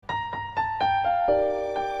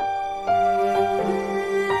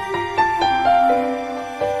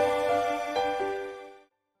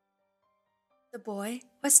boy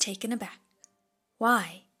was taken aback. "Why?"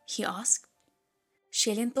 he asked.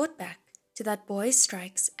 Ch.80 thought back to that boy's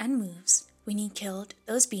strikes and moves when he killed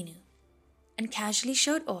those Binu, and casually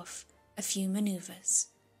showed off a few maneuvers.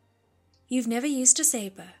 "You've never used a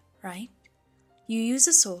saber, right? You use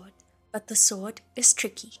a sword, but the sword is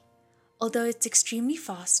tricky. Although it's extremely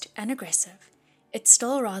fast and aggressive, it's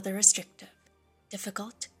still rather restrictive,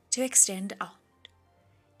 difficult to extend out.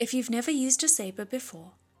 If you've never used a saber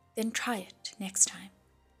before, then try it next time.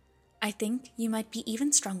 I think you might be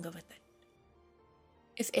even stronger with it."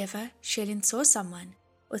 If ever Ch.80 saw someone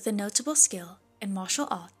with a notable skill in martial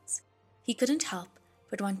arts, he couldn't help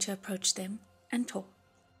but want to approach them and talk.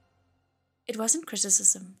 It wasn't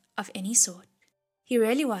criticism of any sort. He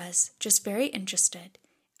really was just very interested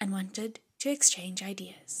and wanted to exchange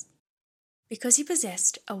ideas. Because he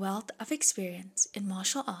possessed a wealth of experience in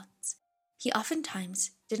martial arts, he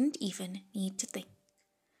oftentimes didn't even need to think.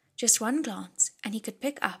 Just one glance and he could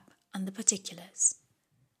pick up on the particulars.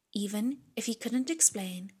 Even if he couldn't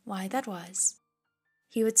explain why that was,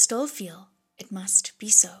 he would still feel it must be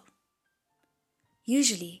so.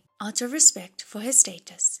 Usually, out of respect for his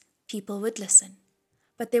status, people would listen,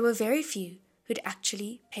 but there were very few who'd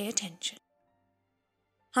actually pay attention.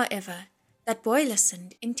 However, that boy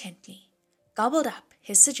listened intently, gobbled up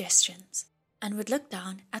his suggestions, and would look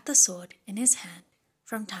down at the sword in his hand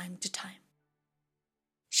from time to time.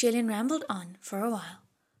 Ch.80 rambled on for a while,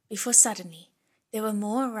 before suddenly there were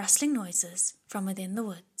more rustling noises from within the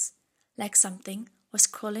woods, like something was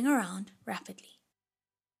crawling around rapidly.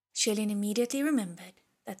 Ch.80 immediately remembered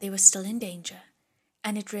that they were still in danger,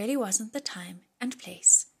 and it really wasn't the time and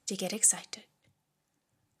place to get excited.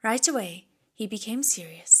 Right away, he became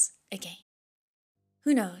serious again.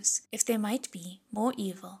 Who knows if there might be more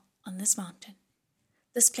evil on this mountain?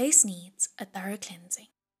 This place needs a thorough cleansing.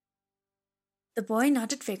 The boy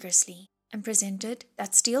nodded vigorously and presented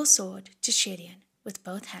that steel sword to Ch.80 with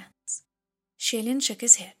both hands. Ch.80 shook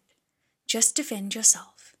his head. "Just defend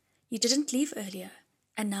yourself. You didn't leave earlier,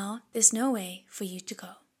 and now there's no way for you to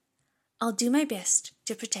go. I'll do my best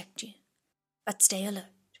to protect you, but stay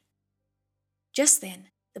alert." Just then,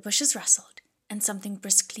 the bushes rustled, and something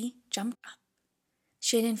briskly jumped up.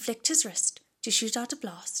 Ch.80 flicked his wrist to shoot out a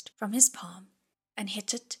blast from his palm and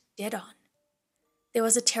hit it dead on. There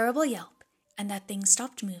was a terrible yelp, and that thing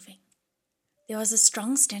stopped moving. There was a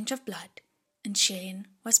strong stench of blood, and Ch.80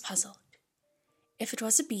 was puzzled. If it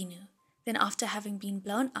was a Binu, then after having been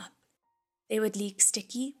blown up, they would leak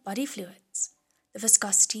sticky body fluids. The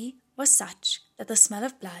viscosity was such that the smell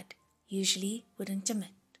of blood usually wouldn't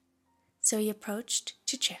emit. So he approached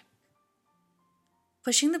to check.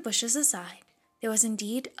 Pushing the bushes aside, there was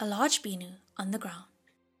indeed a large Binu on the ground,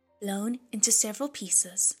 blown into several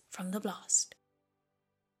pieces from the blast.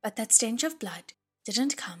 But that stench of blood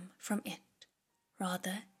didn't come from it.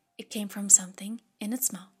 Rather, it came from something in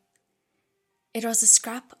its mouth. It was a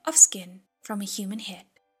scrap of skin from a human head,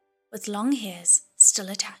 with long hairs still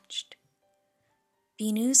attached.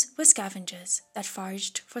 Binus were scavengers that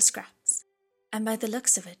foraged for scraps, and by the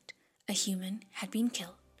looks of it, a human had been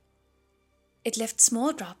killed. It left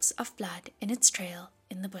small drops of blood in its trail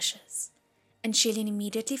in the bushes, and Ch.80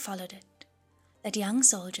 immediately followed it, that young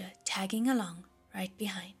soldier tagging along right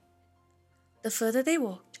behind. The further they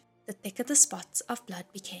walked, the thicker the spots of blood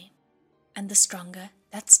became, and the stronger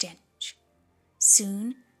that stench.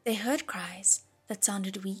 Soon they heard cries that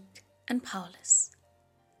sounded weak and powerless.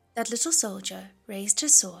 That little soldier raised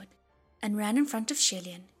his sword and ran in front of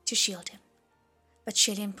Ch.80 to shield him, but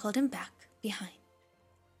Ch.80 pulled him back behind.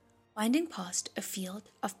 Winding past a field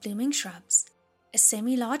of blooming shrubs, a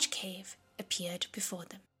semi-large cave appeared before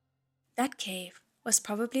them. That cave was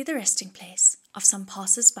probably the resting place of some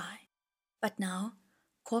passers-by, but now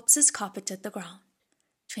corpses carpeted the ground.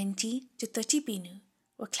 20 to 30 Binu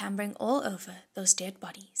were clambering all over those dead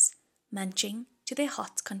bodies, munching to their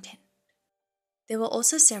heart's content. There were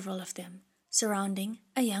also several of them surrounding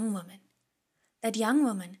a young woman. That young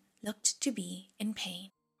woman looked to be in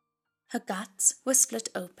pain. Her guts were split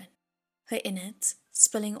open, her innards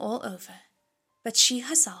spilling all over, but she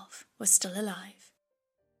herself was still alive.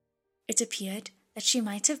 It appeared that she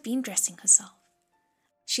might have been dressing herself.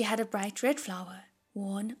 She had a bright red flower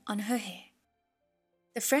worn on her hair.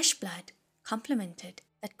 The fresh blood complemented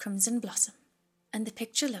that crimson blossom, and the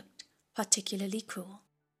picture looked particularly cruel.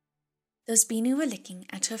 Those Binu were licking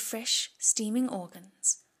at her fresh, steaming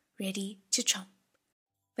organs, ready to chomp.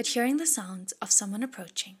 But hearing the sounds of someone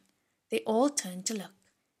approaching, they all turned to look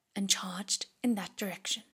and charged in that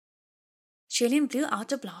direction. Ch.80 blew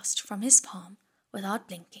out a blast from his palm without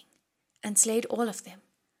blinking and slayed all of them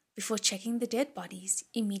before checking the dead bodies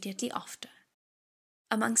immediately after.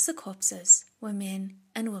 Amongst the corpses were men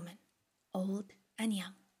and women, old and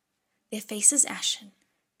young, their faces ashen,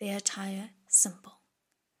 their attire simple.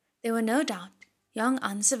 They were no doubt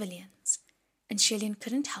young civilians, and Shelian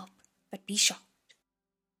couldn't help but be shocked.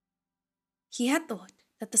 He had thought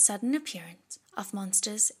that the sudden appearance of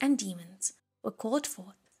monsters and demons were called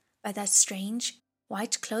forth by that strange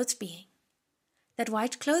white-clothed being. That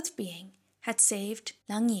white-clothed being had saved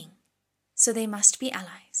Lang Ying, so they must be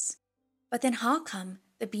allies. But then how come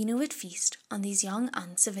the Binu would feast on these young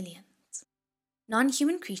civilians?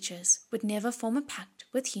 Non-human creatures would never form a pact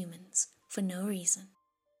with humans for no reason.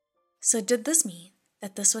 So did this mean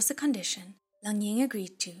that this was the condition Lang Ying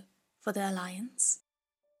agreed to for the alliance?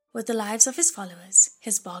 Were the lives of his followers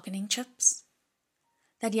his bargaining chips?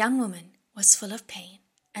 That young woman was full of pain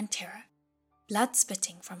and terror, blood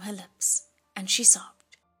spitting from her lips, and she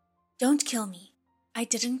sobbed, "Don't kill me. I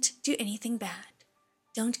didn't do anything bad.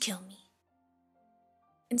 Don't kill me."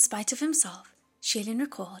 In spite of himself, Shelian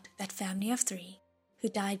recalled that family of 3 who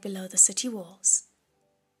died below the city walls.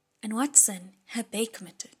 And what sin had they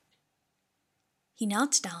committed? He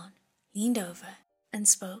knelt down, leaned over, and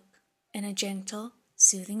spoke in a gentle,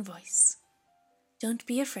 soothing voice. "Don't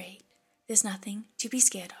be afraid. There's nothing to be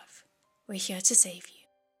scared of. We're here to save you."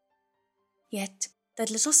 Yet that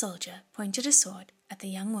little soldier pointed his sword at the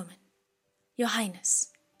young woman. "Your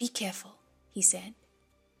Highness, be careful," he said.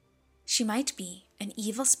 "She might be an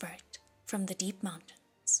evil spirit from the deep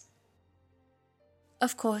mountains."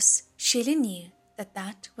 Of course, Shelian knew that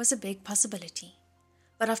that was a big possibility,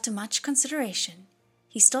 but after much consideration,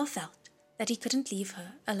 he still felt that he couldn't leave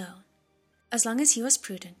her alone. As long as he was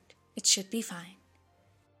prudent, it should be fine.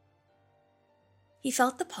 He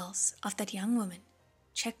felt the pulse of that young woman,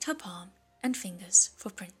 checked her palm and fingers for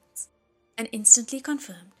prints, and instantly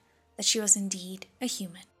confirmed that she was indeed a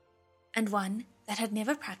human, and one that had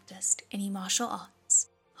never practiced any martial arts,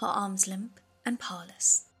 her arms limp and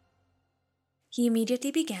powerless. He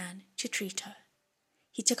immediately began to treat her.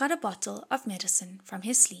 He took out a bottle of medicine from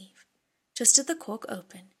his sleeve, twisted the cork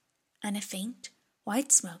open, and a faint,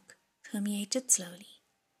 white smoke permeated slowly,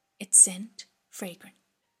 its scent fragrant.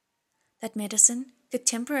 That medicine could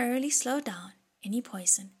temporarily slow down any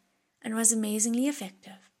poison and was amazingly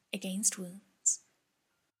effective against wounds.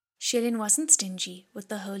 Shelian wasn't stingy with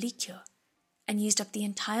the holy cure and used up the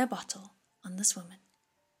entire bottle on this woman.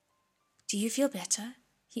 "Do you feel better?"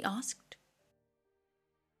 he asked.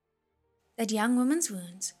 That young woman's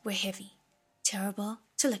wounds were heavy, terrible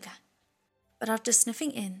to look at, but after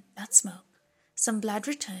sniffing in that smoke, some blood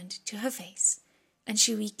returned to her face, and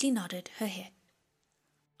she weakly nodded her head.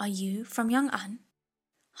 "Are you from Yong'an?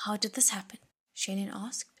 How did this happen?" Shelian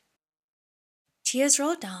asked. Tears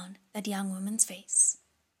rolled down that young woman's face.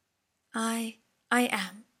 I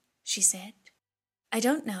am," she said. "I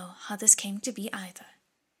don't know how this came to be either.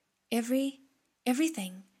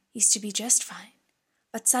 Everything used to be just fine,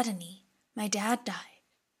 but suddenly my dad died.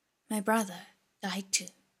 My brother died too."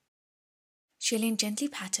 Shelian gently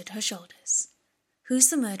patted her shoulders. "Who's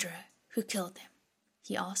the murderer who killed them?"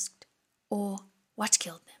 he asked. "Or what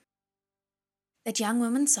killed them?" That young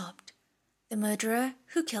woman sobbed. "The murderer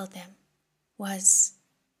who killed them was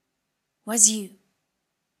you."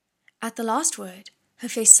 At the last word, her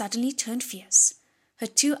face suddenly turned fierce. Her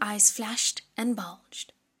 2 eyes flashed and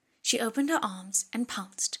bulged. She opened her arms and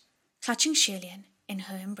pounced, clutching Shelian in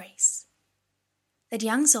her embrace. That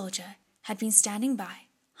young soldier had been standing by,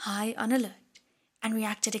 high on alert, and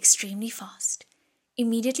reacted extremely fast,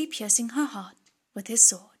 immediately piercing her heart with his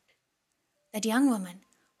sword. That young woman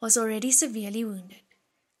was already severely wounded,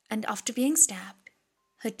 and after being stabbed,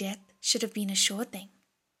 her death should have been a sure thing.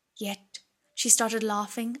 Yet she started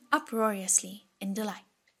laughing uproariously in delight,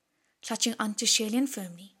 clutching onto Shelian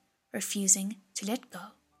firmly, refusing to let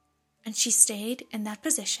go, and she stayed in that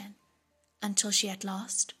position until she at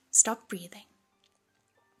last stopped breathing.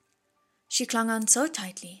 She clung on so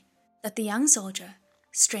tightly that the young soldier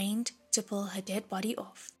strained to pull her dead body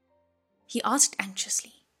off. He asked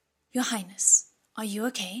anxiously, "Your Highness, are you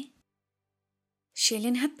okay?"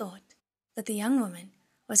 Shelian had thought that the young woman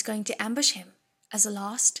was going to ambush him as a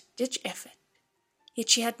last-ditch effort, yet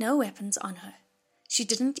she had no weapons on her. She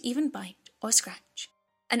didn't even bite or scratch,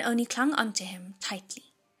 and only clung onto him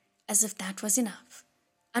tightly, as if that was enough,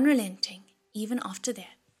 unrelenting even after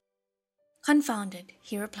death. "Confounded,"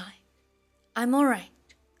 he replied. "I'm all right.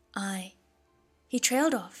 He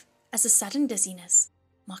trailed off as a sudden dizziness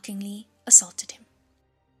mockingly assaulted him.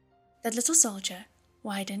 That little soldier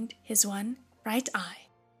widened his one bright eye.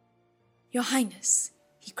 "Your Highness,"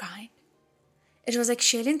 he cried. It was like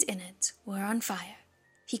Shelian's innards were on fire.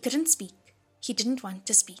 He couldn't speak. He didn't want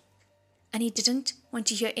to speak. And he didn't want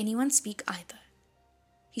to hear anyone speak either.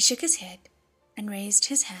 He shook his head and raised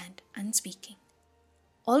his hand, unspeaking.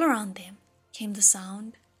 All around them came the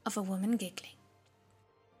sound of a woman giggling.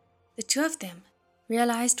 The two of them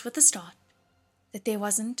realized with a start that there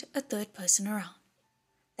wasn't a third person around.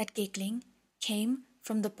 That giggling came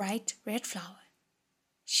from the bright red flower.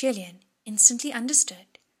 Shelian instantly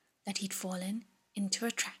understood that he'd fallen into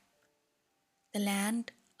a trap. The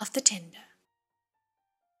land of the tender.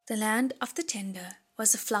 The land of the tender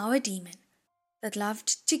was a flower demon that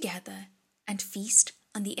loved to gather and feast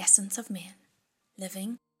on the essence of men,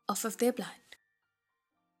 living off of their blood.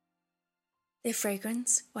 Their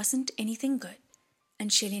fragrance wasn't anything good, and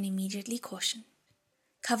Shelian immediately cautioned,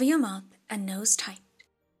 "Cover your mouth and nose tight.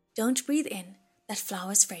 Don't breathe in that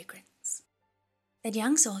flower's fragrance." That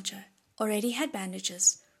young soldier already had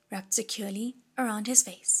bandages wrapped securely around his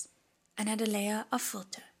face and had a layer of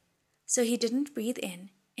filter, so he didn't breathe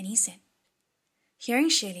in any scent. Hearing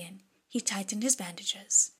Shelian, he tightened his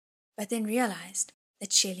bandages, but then realized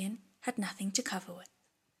that Shelian had nothing to cover with.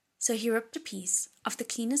 So he ripped a piece of the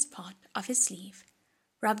cleanest part of his sleeve,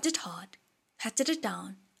 rubbed it hard, patted it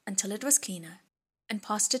down until it was cleaner, and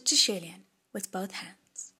passed it to Shelian with both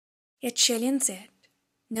hands. Yet Shelian said,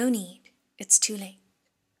 "No need, it's too late."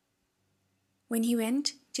 When he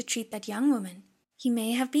went to treat that young woman, he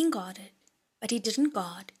may have been guarded, but he didn't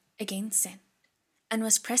guard against scent, and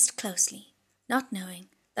was pressed closely, not knowing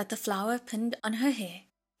that the flower pinned on her hair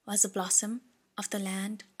was a blossom of the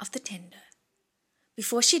land of the tender.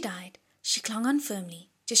 Before she died, she clung on firmly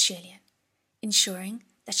to Shelian, ensuring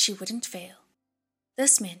that she wouldn't fail.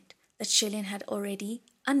 This meant that Shelian had already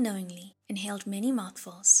unknowingly inhaled many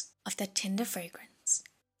mouthfuls of that tender fragrance,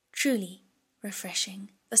 truly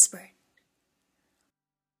refreshing the spirit.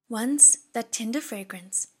 Once that tender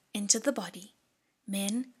fragrance entered the body,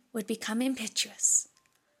 men would become impetuous.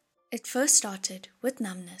 It first started with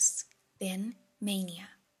numbness, then mania.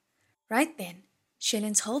 Right then,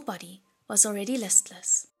 Shelian's whole body was already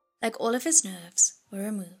listless, like all of his nerves were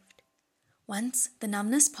removed. Once the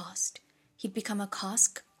numbness passed, he'd become a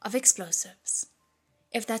cask of explosives.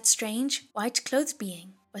 If that strange, white-clothed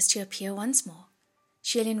being was to appear once more,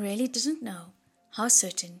 Shelian really didn't know how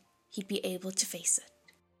certain he'd be able to face it.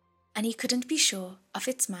 And he couldn't be sure of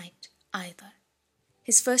its might either.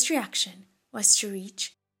 His first reaction was to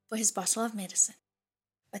reach for his bottle of medicine,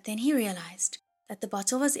 but then he realized that the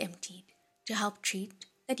bottle was emptied to help treat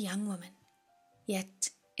that young woman. Yet,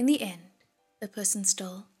 in the end, the person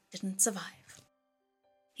still didn't survive.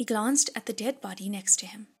 He glanced at the dead body next to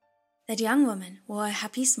him. That young woman wore a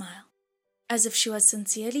happy smile, as if she was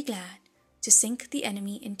sincerely glad to sink the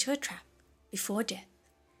enemy into a trap before death,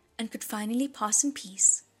 and could finally pass in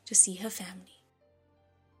peace to see her family.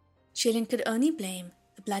 Shelian could only blame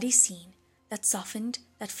the bloody scene that softened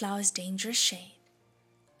that flower's dangerous shade,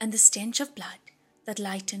 and the stench of blood that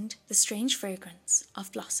lightened the strange fragrance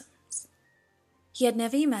of blossoms. He had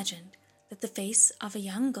never imagined that the face of a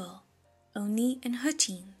young girl, only in her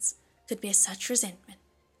teens, could bear such resentment,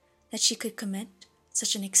 that she could commit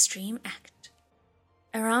such an extreme act.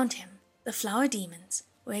 Around him, the flower demons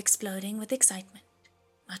were exploding with excitement,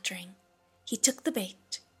 muttering, "He took the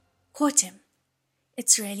bait. Caught him.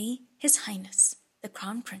 It's really His Highness, the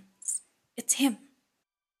Crown Prince. It's him.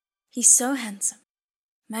 He's so handsome.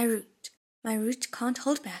 My root can't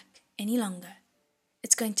hold back any longer.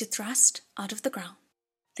 It's going to thrust out of the ground."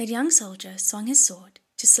 That young soldier swung his sword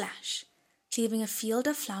to slash, cleaving a field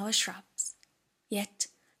of flower shrubs. Yet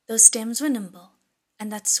those stems were nimble,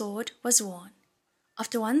 and that sword was worn.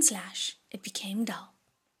 After one slash, it became dull.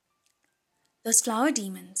 Those flower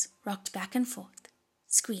demons rocked back and forth,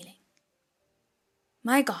 squealing.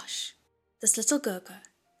 "My gosh, this little Gurgur,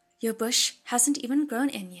 your bush hasn't even grown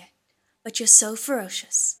in yet, but you're so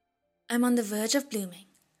ferocious. I'm on the verge of blooming.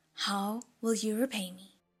 How will you repay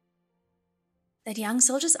me?" That young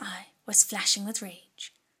soldier's eye was flashing with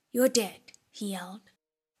rage. "You're dead," he yelled.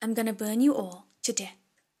 "I'm gonna burn you all to death."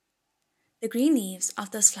 The green leaves of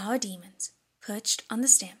those flower demons perched on the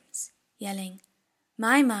stems, yelling,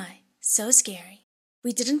 My, so scary.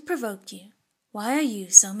 We didn't provoke you. Why are you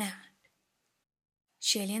so mad?"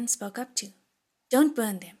 Shelian spoke up too. "Don't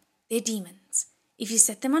burn them. They're demons. If you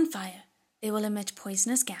set them on fire, they will emit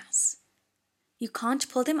poisonous gas. You can't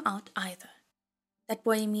pull them out either." That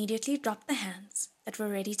boy immediately dropped the hands that were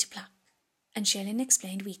ready to pluck, and Shelian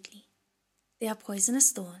explained weakly, "There are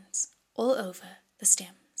poisonous thorns all over the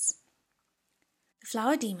stems." The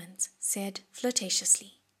flower demons said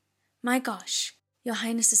flirtatiously, "My gosh, your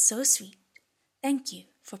highness is so sweet. Thank you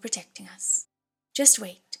for protecting us. Just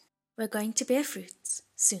wait, we're going to bear fruits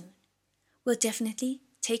soon. We'll definitely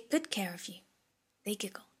take good care of you." They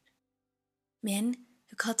giggled. Men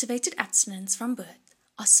who cultivated abstinence from birth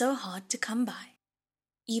are so hard to come by.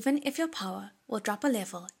 Even if your power will drop a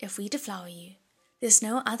level if we deflower you, there's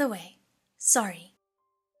no other way. Sorry.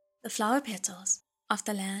 The flower petals of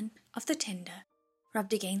the land of the tender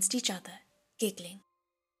rubbed against each other, giggling,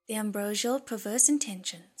 their ambrosial perverse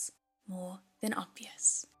intentions more than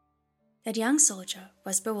obvious. That young soldier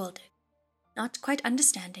was bewildered, not quite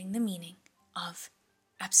understanding the meaning of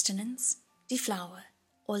abstinence, deflower,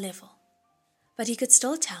 or level. But he could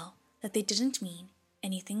still tell that they didn't mean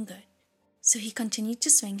anything good. So he continued to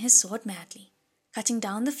swing his sword madly, cutting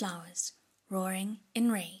down the flowers, roaring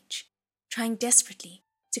in rage, trying desperately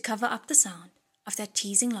to cover up the sound of that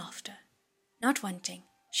teasing laughter, not wanting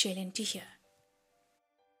Ch.80 to hear.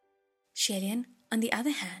 Ch.80, on the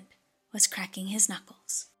other hand, was cracking his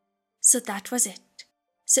knuckles. So that was it.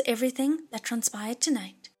 So everything that transpired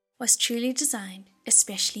tonight was truly designed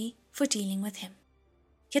especially for dealing with him.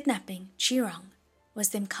 Kidnapping Ch.80 was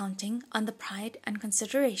them counting on the pride and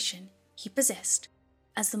consideration he possessed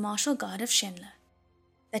as the martial god of Shenla,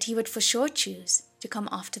 that he would for sure choose to come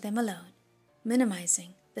after them alone,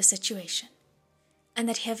 minimizing the situation, and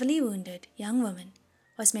that heavily wounded young woman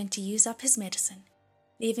was meant to use up his medicine,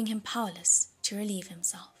 leaving him powerless to relieve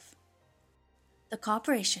himself. The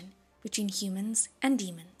cooperation between humans and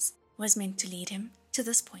demons was meant to lead him to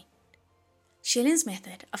this point. Ch.80's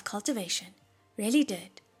method of cultivation really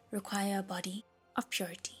did require a body of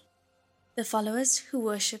purity. The followers who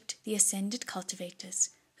worshipped the ascended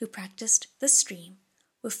cultivators who practiced this stream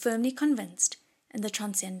were firmly convinced in the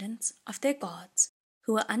transcendence of their gods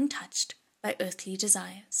who were untouched by earthly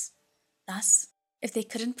desires. Thus, if they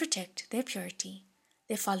couldn't protect their purity,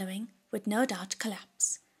 their following would no doubt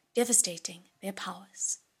collapse, devastating their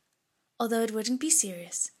powers. Although it wouldn't be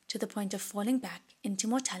serious to the point of falling back into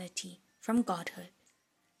mortality from godhood,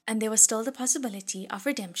 and there was still the possibility of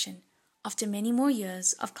redemption after many more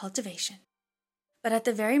years of cultivation. But at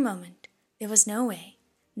the very moment, there was no way,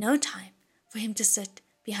 no time for him to sit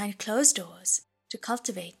behind closed doors to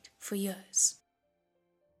cultivate for years.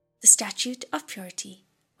 The statute of purity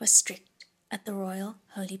was strict at the Royal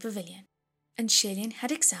Holy Pavilion, and Ch.80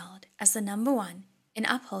 had excelled as the number one in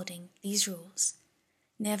upholding these rules,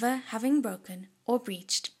 never having broken or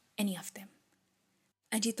breached any of them.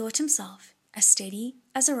 And he thought himself as steady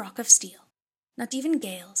as a rock of steel. Not even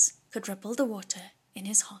gales could ripple the water in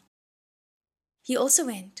his heart. He also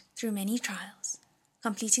went through many trials,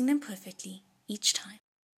 completing them perfectly each time.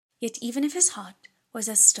 Yet even if his heart was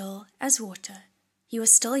as still as water, he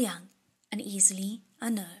was still young and easily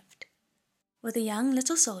unnerved. With a young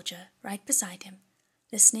little soldier right beside him,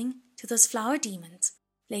 listening to those flower demons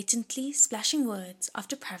blatantly splashing words of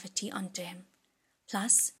depravity onto him,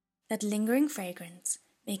 plus that lingering fragrance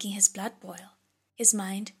making his blood boil, his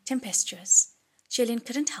mind tempestuous, Ch.80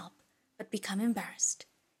 couldn't help but become embarrassed,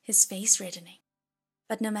 his face reddening.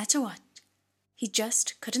 But no matter what, he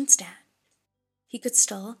just couldn't stand. He could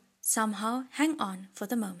still somehow hang on for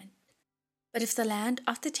the moment. But if the land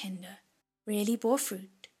of the tender really bore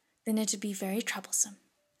fruit, then it would be very troublesome.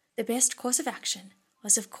 The best course of action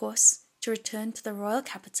was, of course, to return to the royal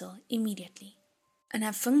capital immediately, and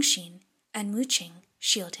have Feng Xin and Mu Qing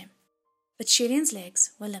shield him. But Ch.80's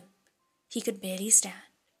legs were limp. He could barely stand.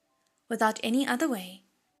 Without any other way,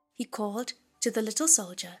 he called to the little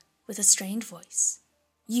soldier with a strained voice,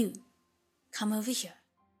 "You, come over here."